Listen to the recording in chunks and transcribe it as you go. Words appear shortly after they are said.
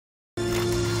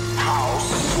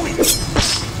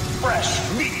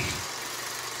fresh meat.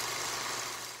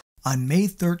 On May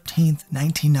 13th,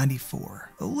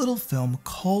 1994, a little film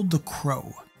called The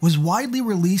Crow was widely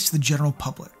released to the general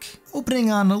public.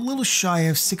 Opening on a little shy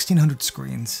of 1,600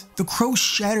 screens, The Crow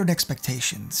shattered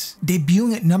expectations,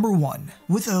 debuting at #1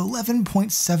 with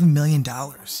 $11.7 million.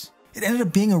 It ended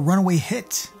up being a runaway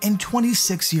hit, and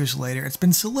 26 years later it's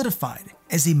been solidified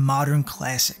as a modern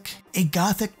classic, a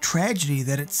gothic tragedy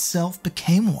that itself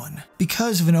became one.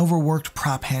 Because of an overworked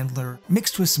prop handler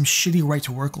mixed with some shitty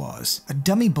right-to-work laws, a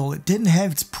dummy bullet didn't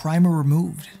have its primer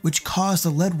removed, which caused a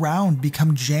lead round to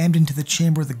become jammed into the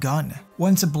chamber of the gun.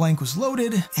 Once a blank was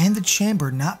loaded, and the chamber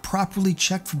not properly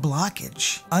checked for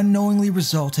blockage, unknowingly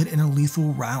resulted in a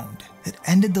lethal round that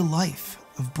ended the life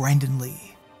of Brandon Lee.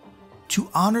 To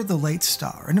honor the late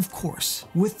star, and of course,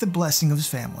 with the blessing of his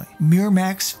family,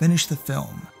 Miramax finished the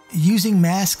film, using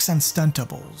masks on stunt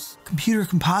doubles, computer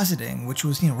compositing, which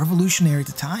was, revolutionary at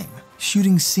the time,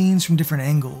 shooting scenes from different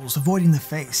angles, avoiding the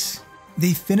face.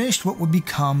 They finished what would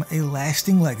become a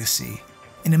lasting legacy,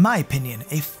 and in my opinion,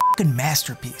 a fucking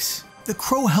masterpiece. The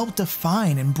Crow helped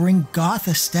define and bring goth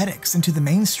aesthetics into the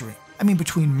mainstream. I mean,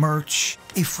 between merch,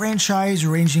 a franchise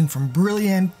ranging from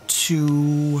brilliant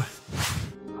to...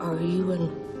 Are you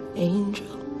an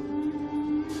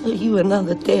angel? Are you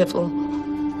another devil? I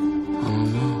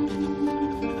don't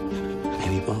know.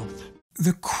 Maybe both.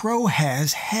 The Crow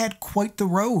has had quite the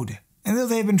road. And though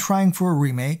they've been trying for a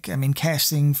remake,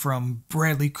 casting from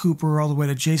Bradley Cooper all the way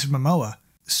to Jason Momoa,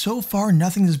 so far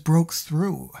nothing has broke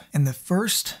through, and the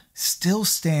first still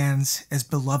stands as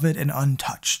beloved and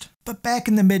untouched. But back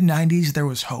in the mid-90s there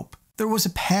was hope. There was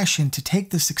a passion to take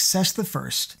the success of the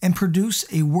first and produce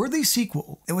a worthy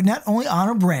sequel that would not only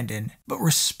honor Brandon, but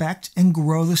respect and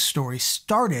grow the story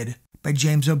started by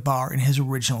James O'Barr in his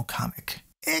original comic.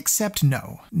 Except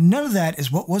no, none of that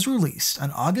is what was released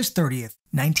on August 30th,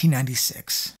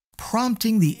 1996,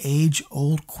 prompting the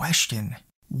age-old question,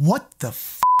 what the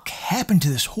f*** happened to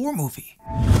this horror movie?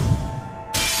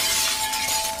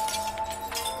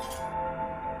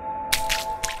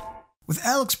 With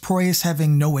Alex Proyas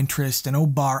having no interest and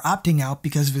O'Barr opting out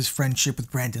because of his friendship with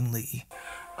Brandon Lee.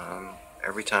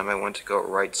 Every time I went to go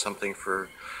write something for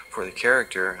the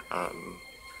character, I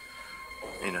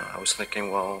was thinking,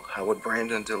 well, how would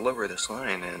Brandon deliver this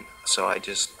line? And so I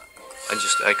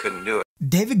couldn't do it.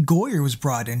 David Goyer was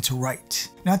brought in to write.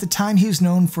 Now at the time he was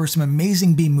known for some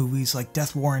amazing B movies like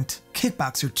Death Warrant,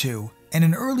 Kickboxer 2, and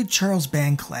an early Charles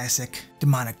Band classic,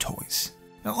 Demonic Toys.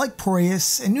 Now, like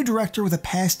Proyas, a new director with a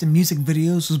past in music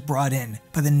videos was brought in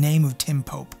by the name of Tim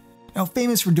Pope. Now,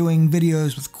 famous for doing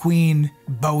videos with Queen,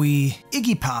 Bowie,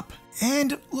 Iggy Pop,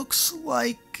 and looks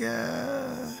like,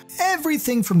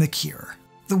 everything from The Cure.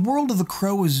 The world of The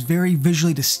Crow was very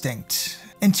visually distinct,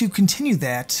 and to continue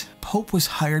that, Pope was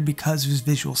hired because of his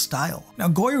visual style. Now,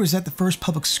 Goyer was at the first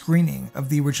public screening of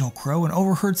the original Crow and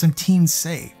overheard some teens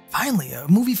say, "Finally, a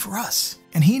movie for us."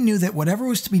 And he knew that whatever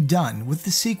was to be done with the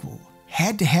sequel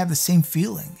had to have the same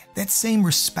feeling, that same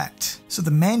respect. So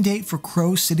the mandate for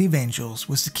Crow City of Angels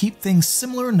was to keep things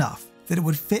similar enough that it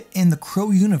would fit in the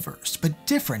Crow universe, but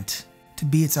different to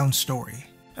be its own story.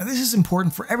 Now this is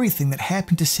important for everything that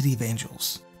happened to City of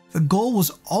Angels. The goal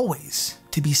was always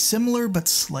to be similar but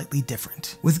slightly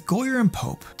different, with Goyer and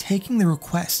Pope taking the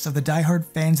requests of the diehard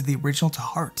fans of the original to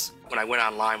heart. When I went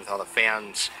online with all the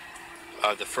fans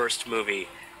of the first movie,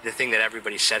 the thing that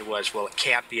everybody said was, well, it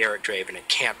can't be Eric Draven, it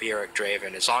can't be Eric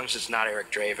Draven. As long as it's not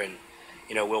Eric Draven,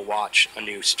 we'll watch a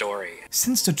new story.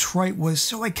 Since Detroit was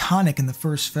so iconic in the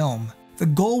first film, the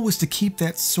goal was to keep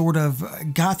that sort of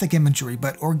gothic imagery,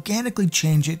 but organically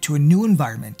change it to a new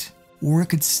environment where it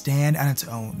could stand on its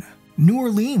own. New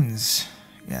Orleans,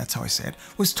 yeah, that's how I say it,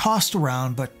 was tossed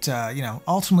around, but,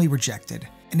 ultimately rejected,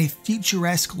 and a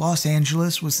futuresque Los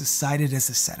Angeles was decided as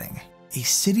the setting. A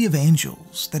city of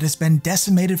angels that has been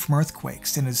decimated from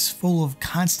earthquakes and is full of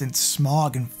constant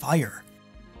smog and fire.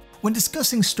 When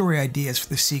discussing story ideas for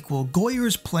the sequel,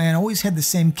 Goyer's plan always had the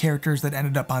same characters that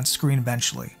ended up on screen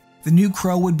eventually. The new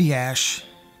Crow would be Ash,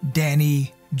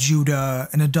 Danny, Judah,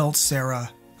 an adult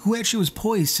Sarah, who actually was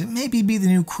poised to maybe be the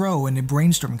new Crow in a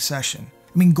brainstorming session.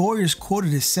 Goyer's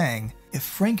quoted as saying, "If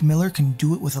Frank Miller can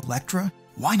do it with Elektra,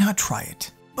 why not try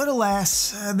it?" But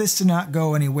alas, this did not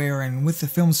go anywhere, and with the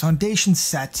film's foundation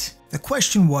set, the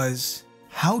question was,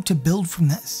 how to build from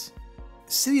this?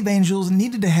 City of Angels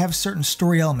needed to have certain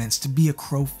story elements to be a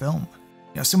Crow film.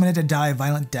 Someone had to die a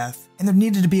violent death, and there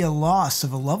needed to be a loss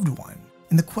of a loved one.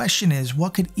 And the question is,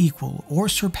 what could equal or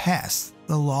surpass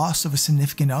the loss of a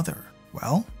significant other?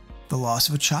 Well, the loss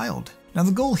of a child. Now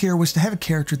the goal here was to have a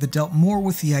character that dealt more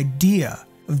with the idea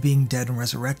of being dead and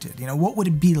resurrected. What would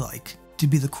it be like to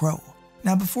be the Crow?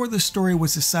 Now, before the story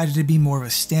was decided to be more of a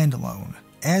standalone,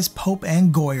 as Pope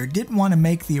and Goyer didn't want to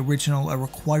make the original a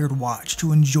required watch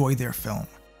to enjoy their film,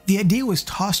 the idea was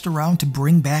tossed around to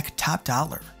bring back Top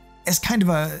Dollar as kind of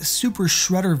a super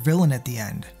shredder villain at the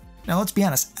end. Now, let's be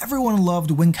honest, everyone loved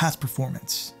Wincott's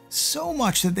performance, so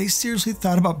much that they seriously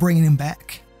thought about bringing him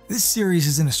back. This series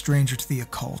isn't a stranger to the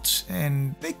occult,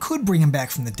 and they could bring him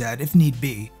back from the dead if need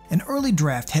be. An early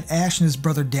draft had Ash and his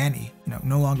brother Danny,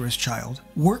 no longer his child,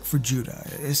 work for Judah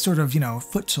as sort of,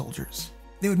 foot soldiers.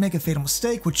 They would make a fatal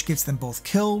mistake which gets them both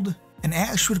killed, and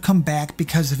Ash would come back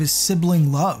because of his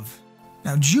sibling love.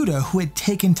 Now, Judah, who had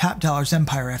taken Top Dollar's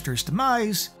empire after his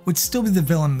demise, would still be the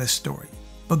villain in this story.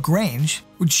 But Grange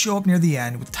would show up near the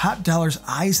end with Top Dollar's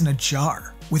eyes in a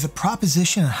jar, with a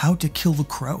proposition on how to kill the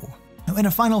Crow. Now, in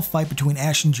a final fight between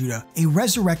Ash and Judah, a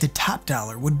resurrected Top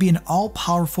Dollar would be an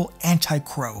all-powerful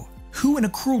anti-Crow, who, in a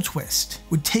cruel twist,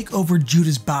 would take over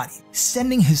Judah's body,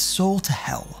 sending his soul to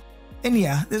hell. And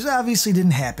yeah, this obviously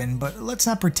didn't happen, but let's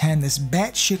not pretend this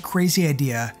batshit crazy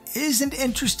idea isn't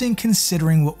interesting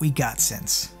considering what we got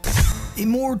since. A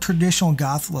more traditional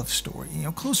goth love story,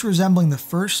 closely resembling the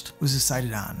first, was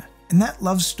decided on. And that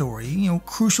love story,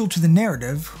 crucial to the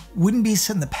narrative, wouldn't be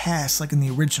set in the past like in the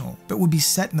original, but would be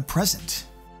set in the present.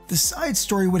 The side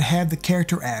story would have the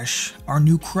character Ash, our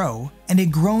new Crow, and a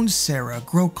grown Sarah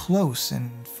grow close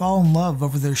and fall in love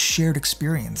over their shared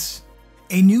experience.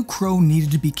 A new Crow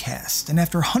needed to be cast, and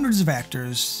after hundreds of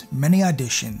actors, many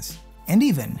auditions, and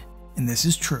even, and this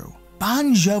is true,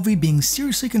 Bon Jovi being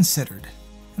seriously considered,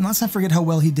 and let's not forget how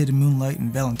well he did in Moonlight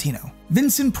and Valentino,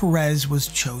 Vincent Perez was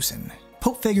chosen.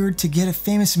 Pope figured to get a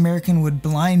famous American would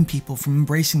blind people from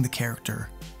embracing the character,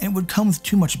 and it would come with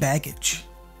too much baggage.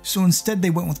 So instead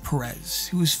they went with Perez,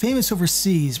 who was famous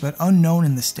overseas but unknown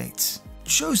in the States.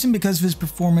 Chosen because of his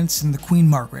performance in The Queen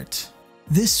Margaret,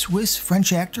 this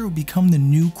Swiss-French actor would become the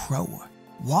new Crow.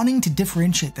 Wanting to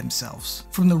differentiate themselves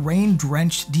from the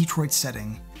rain-drenched Detroit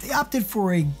setting, they opted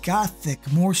for a gothic,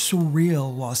 more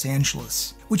surreal Los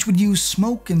Angeles, which would use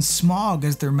smoke and smog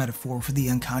as their metaphor for the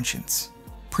unconscious.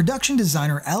 Production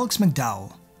designer Alex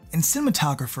McDowell and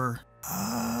cinematographer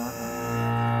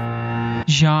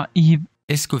Jean-Yves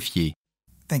Escoffier.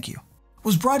 Thank you,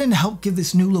 was brought in to help give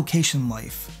this new location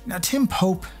life. Now, Tim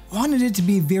Pope wanted it to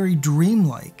be very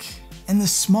dreamlike, and the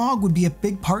smog would be a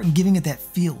big part in giving it that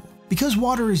feel. Because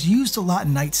water is used a lot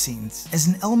in night scenes as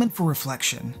an element for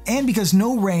reflection, and because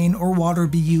no rain or water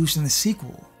would be used in the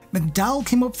sequel, McDowell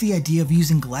came up with the idea of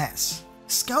using glass.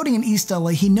 Scouting in East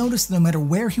LA, he noticed that no matter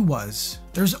where he was,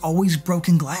 there's always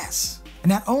broken glass. And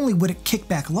not only would it kick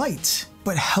back light,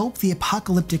 but help the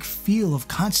apocalyptic feel of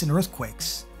constant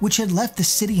earthquakes, which had left the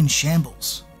city in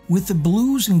shambles. With the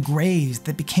blues and grays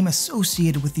that became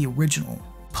associated with the original,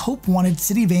 Pope wanted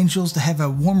City of Angels to have a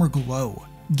warmer glow.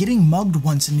 Getting mugged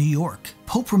once in New York,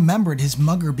 Pope remembered his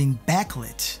mugger being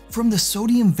backlit from the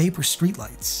sodium vapor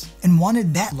streetlights, and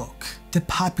wanted that look to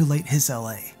populate his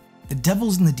LA. The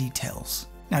devil's in the details.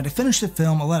 Now, to finish the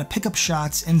film, a lot of pickup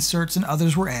shots, inserts, and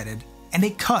others were added, and a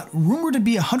cut rumored to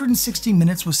be 160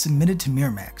 minutes was submitted to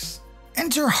Miramax.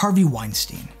 Enter Harvey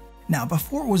Weinstein. Now,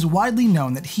 before it was widely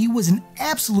known that he was an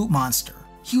absolute monster,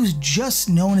 he was just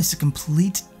known as a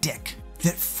complete dick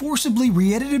that forcibly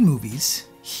re-edited movies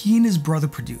he and his brother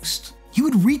produced. He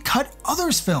would recut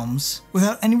others' films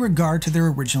without any regard to their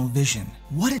original vision.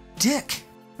 What a dick!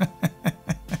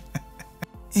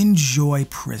 Enjoy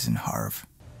prison, Harv.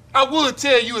 I would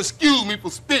tell you excuse me for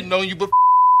spitting on you, but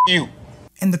you.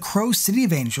 And The Crow City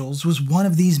of Angels was one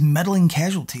of these meddling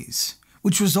casualties,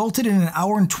 which resulted in an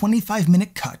hour and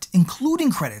 25-minute cut,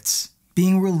 including credits,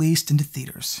 being released into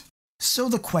theaters. So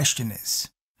the question is,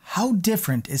 how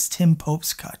different is Tim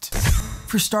Pope's cut?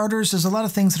 For starters, there's a lot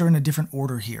of things that are in a different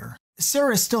order here.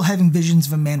 Sarah is still having visions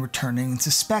of a man returning and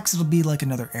suspects it'll be like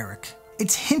another Eric.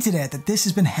 It's hinted at that this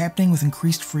has been happening with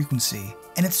increased frequency,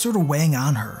 and it's sort of weighing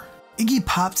on her. Iggy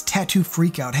Pop's tattoo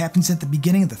freakout happens at the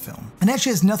beginning of the film, and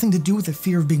actually has nothing to do with the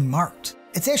fear of being marked.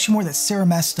 It's actually more that Sarah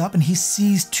messed up and he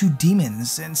sees two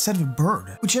demons instead of a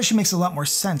bird, which actually makes a lot more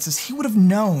sense as he would have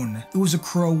known it was a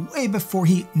crow way before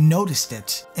he noticed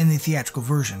it in the theatrical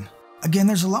version. Again,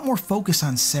 there's a lot more focus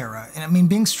on Sarah, and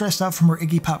being stressed out from her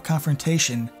Iggy Pop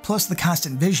confrontation, plus the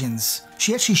constant visions,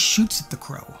 she actually shoots at the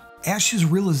crow. Ash's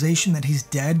realization that he's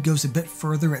dead goes a bit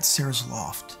further at Sarah's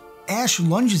loft. Ash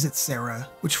lunges at Sarah,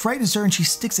 which frightens her and she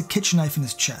sticks a kitchen knife in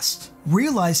his chest.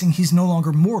 Realizing he's no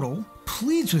longer mortal,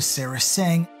 pleads with Sarah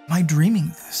saying, "Am I dreaming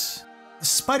this?" The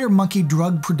Spider Monkey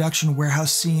drug production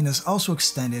warehouse scene is also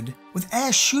extended, with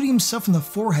Ash shooting himself in the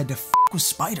forehead to f with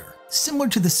Spider, similar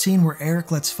to the scene where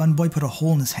Eric lets Funboy put a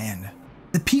hole in his hand.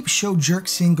 The Peep Show jerk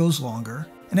scene goes longer,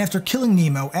 And after killing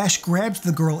Nemo, Ash grabs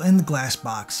the girl in the glass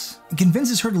box and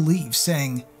convinces her to leave,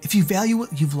 saying, "If you value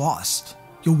what you've lost,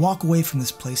 you'll walk away from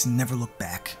this place and never look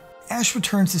back." Ash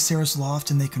returns to Sarah's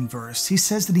loft and they converse. He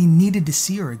says that he needed to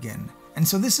see her again, and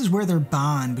so this is where their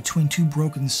bond between two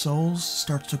broken souls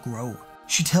starts to grow.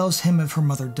 She tells him of her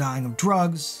mother dying of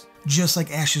drugs, just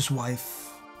like Ash's wife,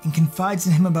 and confides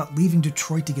in him about leaving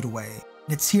Detroit to get away.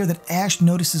 It's here that Ash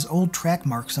notices old track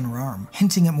marks on her arm,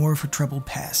 hinting at more of her troubled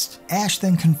past. Ash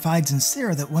then confides in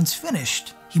Sarah that once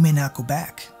finished, he may not go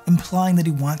back, implying that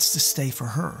he wants to stay for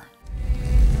her.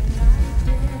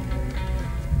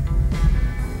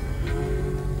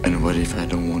 And what if I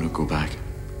don't want to go back?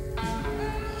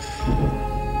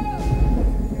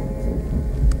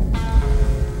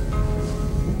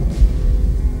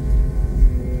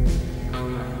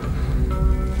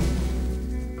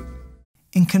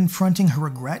 In confronting her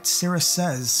regret, Sarah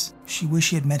says she wished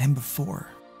she had met him before.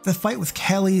 The fight with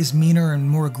Kelly is meaner and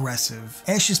more aggressive.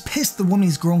 Ash is pissed the woman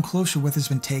he's grown closer with has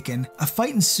been taken. A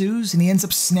fight ensues and he ends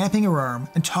up snapping her arm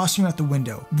and tossing her out the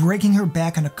window, breaking her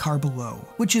back on a car below,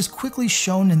 which is quickly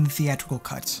shown in the theatrical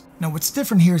cuts. Now what's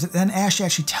different here is that then Ash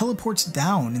actually teleports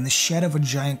down in the shadow of a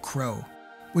giant crow,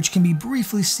 which can be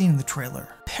briefly seen in the trailer.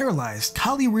 Paralyzed,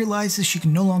 Kali realizes she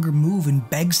can no longer move and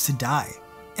begs to die.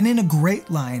 And in a great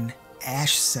line,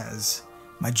 Ash says,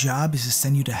 "My job is to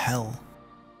send you to hell.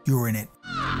 You're in it."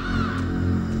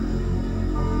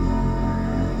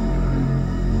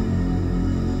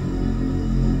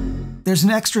 There's an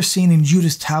extra scene in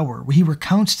Judah's Tower where he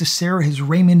recounts to Sarah his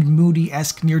Raymond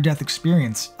Moody-esque near-death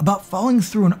experience about falling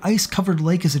through an ice-covered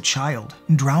lake as a child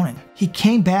and drowning. He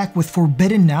came back with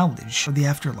forbidden knowledge of the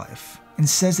afterlife and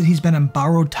says that he's been on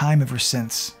borrowed time ever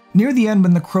since. Near the end,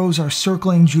 when the crows are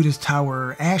circling Judah's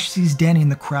Tower, Ash sees Danny in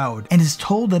the crowd and is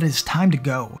told that it's time to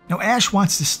go. Now Ash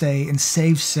wants to stay and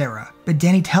save Sarah, but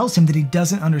Danny tells him that he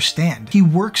doesn't understand. He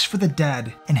works for the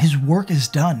dead and his work is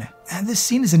done. And this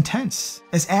scene is intense,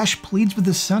 as Ash pleads with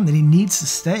his son that he needs to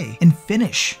stay and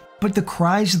finish. But the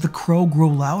cries of the crow grow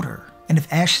louder, and if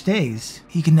Ash stays,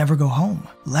 he can never go home,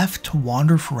 left to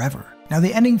wander forever. Now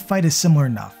the ending fight is similar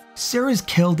enough. Sarah is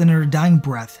killed and in her dying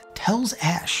breath tells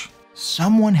Ash,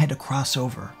 "Someone had to cross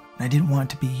over, and I didn't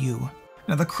want it to be you."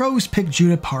 Now the crows pick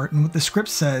Judah apart, and what the script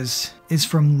says is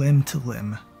from limb to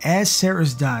limb. As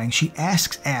Sarah's dying, she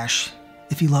asks Ash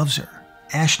if he loves her.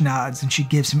 Ash nods and she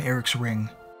gives him Eric's ring,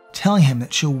 telling him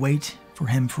that she'll wait for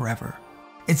him forever.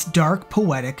 It's dark,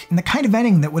 poetic, and the kind of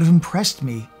ending that would have impressed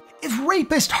me if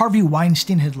rapist Harvey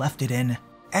Weinstein had left it in.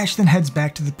 Ash then heads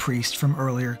back to the priest from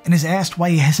earlier and is asked why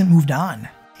he hasn't moved on.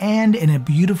 And in a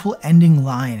beautiful ending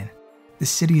line, "The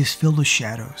city is filled with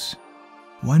shadows.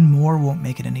 One more won't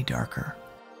make it any darker."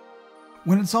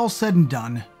 When it's all said and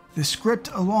done, the script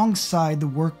alongside the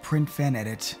work print fan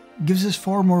edit gives us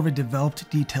far more of a developed,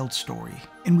 detailed story,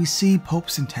 and we see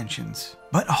Pope's intentions.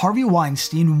 But Harvey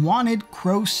Weinstein wanted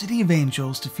Crow City of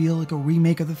Angels to feel like a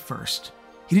remake of the first.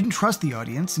 He didn't trust the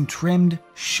audience and trimmed,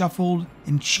 shuffled,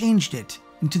 and changed it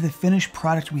into the finished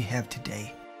product we have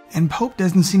today. And Pope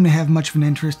doesn't seem to have much of an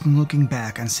interest in looking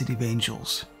back on City of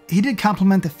Angels. He did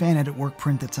compliment the fan edit work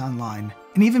print that's online,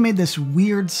 and even made this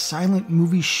weird silent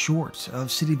movie short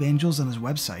of City of Angels on his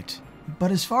website.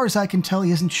 But as far as I can tell,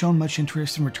 he hasn't shown much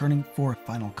interest in returning for a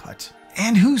final cut.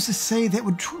 And who's to say that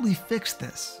would truly fix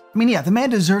this? I mean, yeah, the man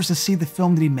deserves to see the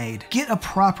film that he made, get a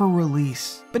proper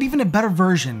release, but even a better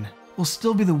version will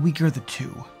still be the weaker of the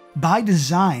two. By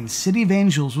design, City of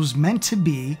Angels was meant to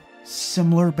be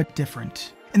similar but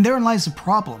different. And therein lies the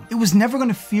problem. It was never going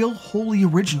to feel wholly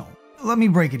original. Let me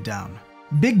break it down.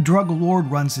 Big Drug Lord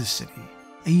runs this city.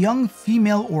 A young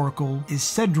female oracle is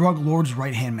said drug lord's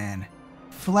right-hand man.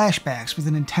 Flashbacks with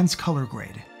an intense color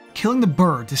grade. Killing the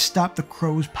bird to stop the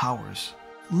crow's powers.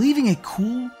 Leaving a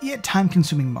cool, yet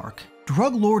time-consuming mark.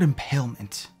 Drug lord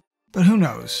impalement. But who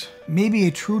knows? Maybe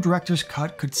a true director's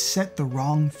cut could set the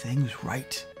wrong things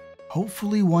right.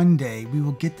 Hopefully one day we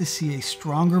will get to see a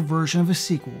stronger version of a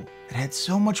sequel that had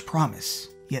so much promise,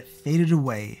 yet faded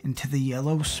away into the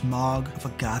yellow smog of a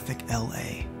gothic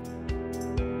LA.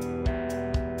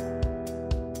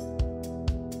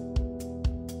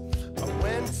 I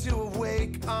went to a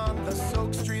wake on the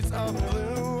soaked streets of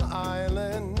Blue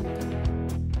Island.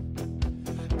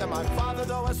 And my father,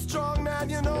 though a strong man,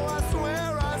 you know, I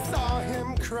swear I saw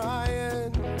him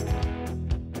crying.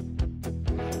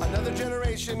 Another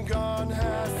generation gone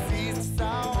has ceased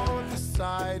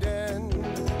subsiding.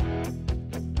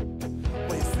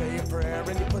 When you say a prayer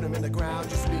and you put him in the ground,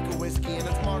 you speak a whiskey and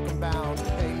it's mark 'em bound.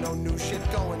 Ain't no new shit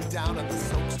going down on the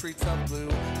soaked streets of Blue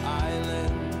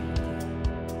Island.